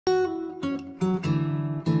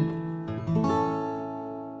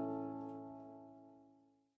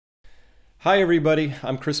Hi, everybody.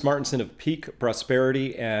 I'm Chris Martenson of Peak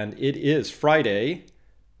Prosperity, and it is Friday,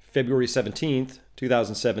 February 17th,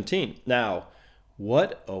 2017. Now,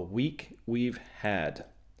 what a week we've had.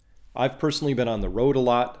 I've personally been on the road a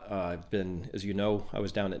lot. I've been, as you know, I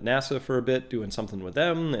was down at NASA for a bit doing something with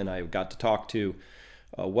them, and I got to talk to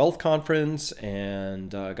a wealth conference and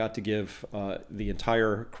got to give the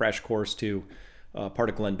entire crash course to part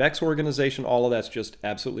of Glenn Beck's organization. All of that's just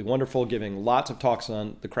absolutely wonderful, giving lots of talks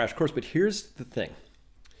on the crash course. But here's the thing.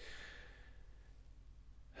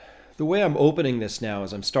 The way I'm opening this now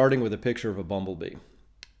is I'm starting with a picture of a bumblebee.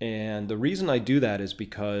 And the reason I do that is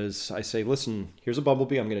because I say, listen, here's a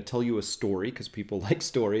bumblebee. I'm going to tell you a story because people like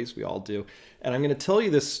stories. We all do. And I'm going to tell you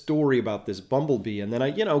this story about this bumblebee. And then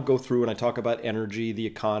I, go through and I talk about energy, the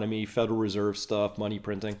economy, Federal Reserve stuff, money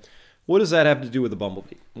printing. What does that have to do with the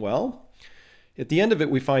bumblebee? Well, at the end of it,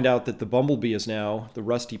 we find out that the bumblebee is now, the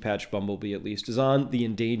rusty patch bumblebee at least, is on the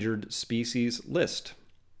endangered species list.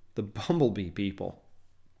 The bumblebee, people,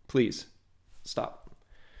 please stop.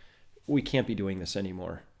 We can't be doing this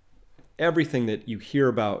anymore. Everything that you hear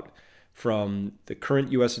about from the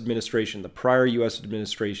current U.S. administration, the prior U.S.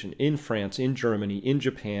 administration in France, in Germany, in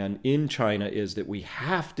Japan, in China is that we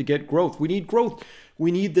have to get growth. We need growth.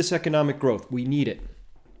 We need this economic growth. We need it.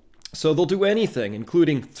 So they'll do anything,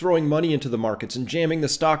 including throwing money into the markets and jamming the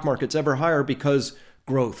stock markets ever higher because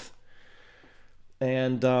growth.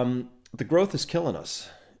 And the growth is killing us,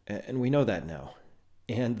 and we know that now.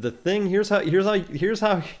 And the thing here's how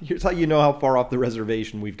you know how far off the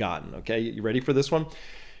reservation we've gotten. Okay, you ready for this one?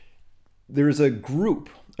 There's a group,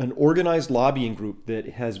 an organized lobbying group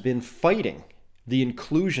that has been fighting the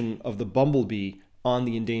inclusion of the bumblebee on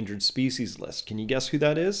the endangered species list. Can you guess who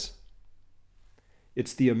that is?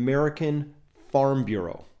 It's the American Farm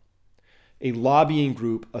Bureau, a lobbying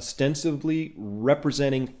group ostensibly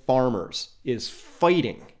representing farmers, is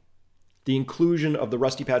fighting the inclusion of the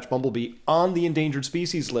rusty patch bumblebee on the endangered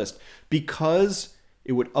species list because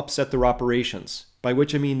it would upset their operations, by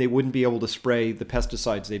which I mean they wouldn't be able to spray the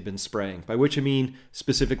pesticides they've been spraying, by which I mean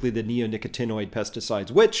specifically the neonicotinoid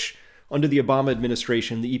pesticides, which under the Obama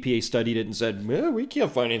administration, the EPA studied it and said, we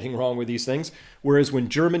can't find anything wrong with these things. Whereas when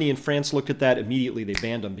Germany and France looked at that, immediately they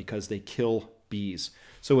banned them because they kill bees.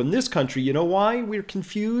 So in this country, you know why we're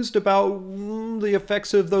confused about the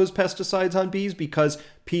effects of those pesticides on bees? Because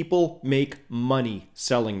people make money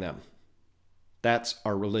selling them. That's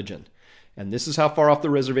our religion. And this is how far off the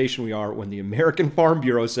reservation we are when the American Farm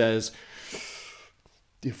Bureau says,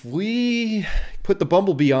 if we put the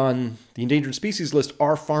bumblebee on the endangered species list,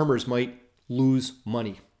 our farmers might lose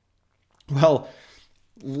money. Well,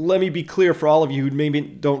 let me be clear for all of you who maybe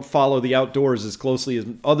don't follow the outdoors as closely as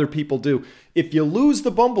other people do. If you lose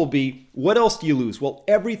the bumblebee, what else do you lose? Well,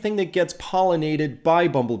 everything that gets pollinated by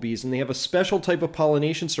bumblebees, and they have a special type of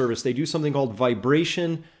pollination service. They do something called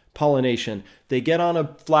vibration pollination. They get on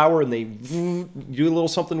a flower and they do a little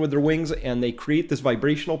something with their wings and they create this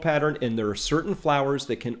vibrational pattern, and there are certain flowers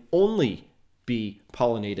that can only be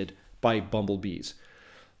pollinated by bumblebees.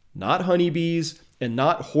 Not honeybees and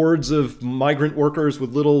not hordes of migrant workers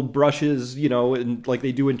with little brushes, and like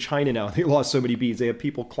they do in China now. They lost so many bees. They have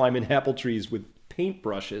people climbing apple trees with paint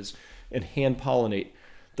brushes and hand pollinate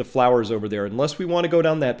the flowers over there. Unless we want to go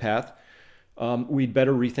down that path, we'd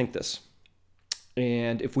better rethink this.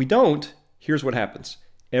 And if we don't, here's what happens.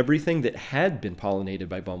 Everything that had been pollinated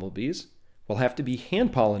by bumblebees will have to be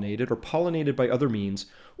hand-pollinated or pollinated by other means,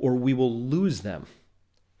 or we will lose them,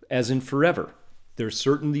 as in forever. There's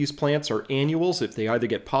certain these plants are annuals if they either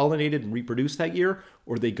get pollinated and reproduce that year,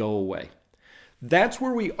 or they go away. That's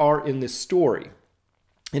where we are in this story.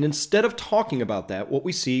 And instead of talking about that, what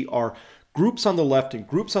we see are groups on the left and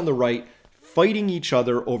groups on the right fighting each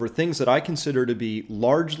other over things that I consider to be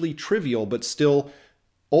largely trivial, but still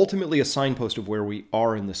ultimately a signpost of where we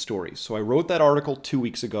are in this story. So I wrote that article 2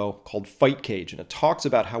 weeks ago called Fight Cage, and it talks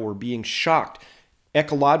about how we're being shocked,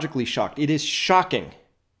 ecologically shocked. It is shocking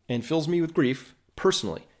and fills me with grief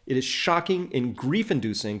personally. It is shocking and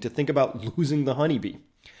grief-inducing to think about losing the honeybee.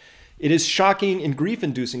 It is shocking and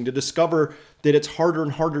grief-inducing to discover that it's harder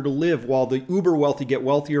and harder to live while the uber wealthy get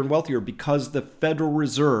wealthier and wealthier because the Federal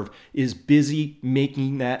Reserve is busy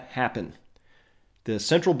making that happen. The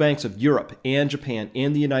central banks of Europe and Japan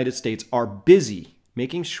and the United States are busy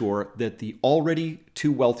making sure that the already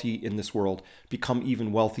too wealthy in this world become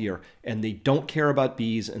even wealthier, and they don't care about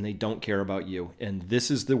bees and they don't care about you. And this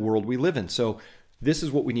is the world we live in. So this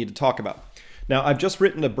is what we need to talk about. Now, I've just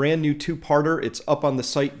written a brand new two-parter. It's up on the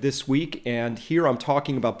site this week, and here I'm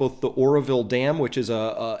talking about both the Oroville Dam, which is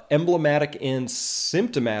a emblematic and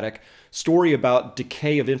symptomatic story about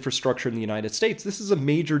decay of infrastructure in the United States. This is a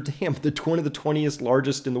major dam, one of the 20th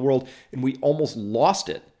largest in the world, and we almost lost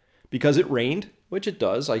it because it rained, which it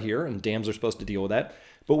does, I hear, and dams are supposed to deal with that,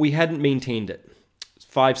 but we hadn't maintained it.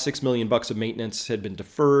 $5-6 million of maintenance had been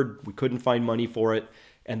deferred. We couldn't find money for it.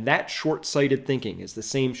 And that short-sighted thinking is the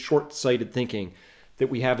same short-sighted thinking that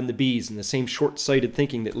we have in the bees, and the same short-sighted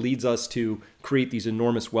thinking that leads us to create these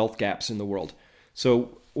enormous wealth gaps in the world.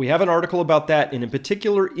 So we have an article about that, and in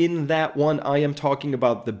particular in that one, I am talking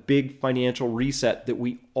about the big financial reset that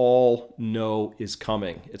we all know is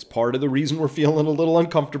coming. It's part of the reason we're feeling a little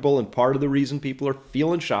uncomfortable, and part of the reason people are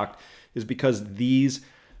feeling shocked is because this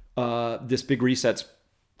big reset's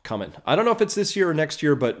coming. I don't know if it's this year or next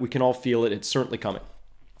year, but we can all feel it. It's certainly coming.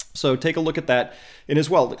 So take a look at that. And as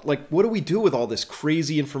well, like, what do we do with all this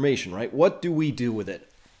crazy information, right? What do we do with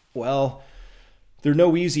it? Well, there are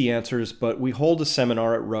no easy answers, but we hold a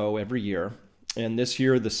seminar at Roe every year. And this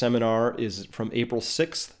year, the seminar is from April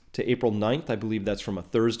 6th to April 9th. I believe that's from a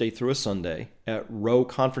Thursday through a Sunday at Roe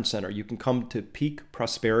Conference Center. You can come to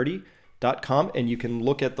peakprosperity.com and you can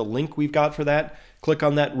look at the link we've got for that. Click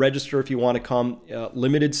on that, register if you want to come.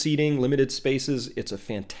 Limited seating, limited spaces. It's a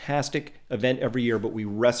fantastic event every year, but we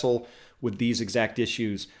wrestle with these exact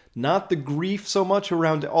issues. Not the grief so much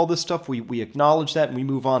around all this stuff. We acknowledge that and we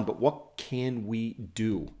move on, but what can we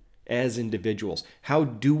do as individuals? How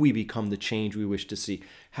do we become the change we wish to see?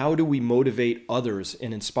 How do we motivate others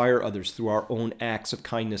and inspire others through our own acts of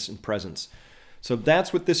kindness and presence? So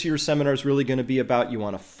that's what this year's seminar is really going to be about. You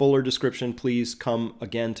want a fuller description, please come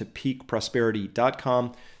again to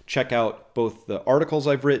peakprosperity.com. Check out both the articles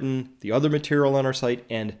I've written, the other material on our site,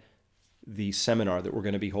 and the seminar that we're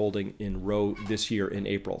going to be holding in Roe this year in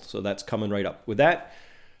April. So that's coming right up. With that,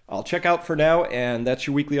 I'll check out for now, and that's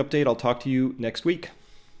your weekly update. I'll talk to you next week.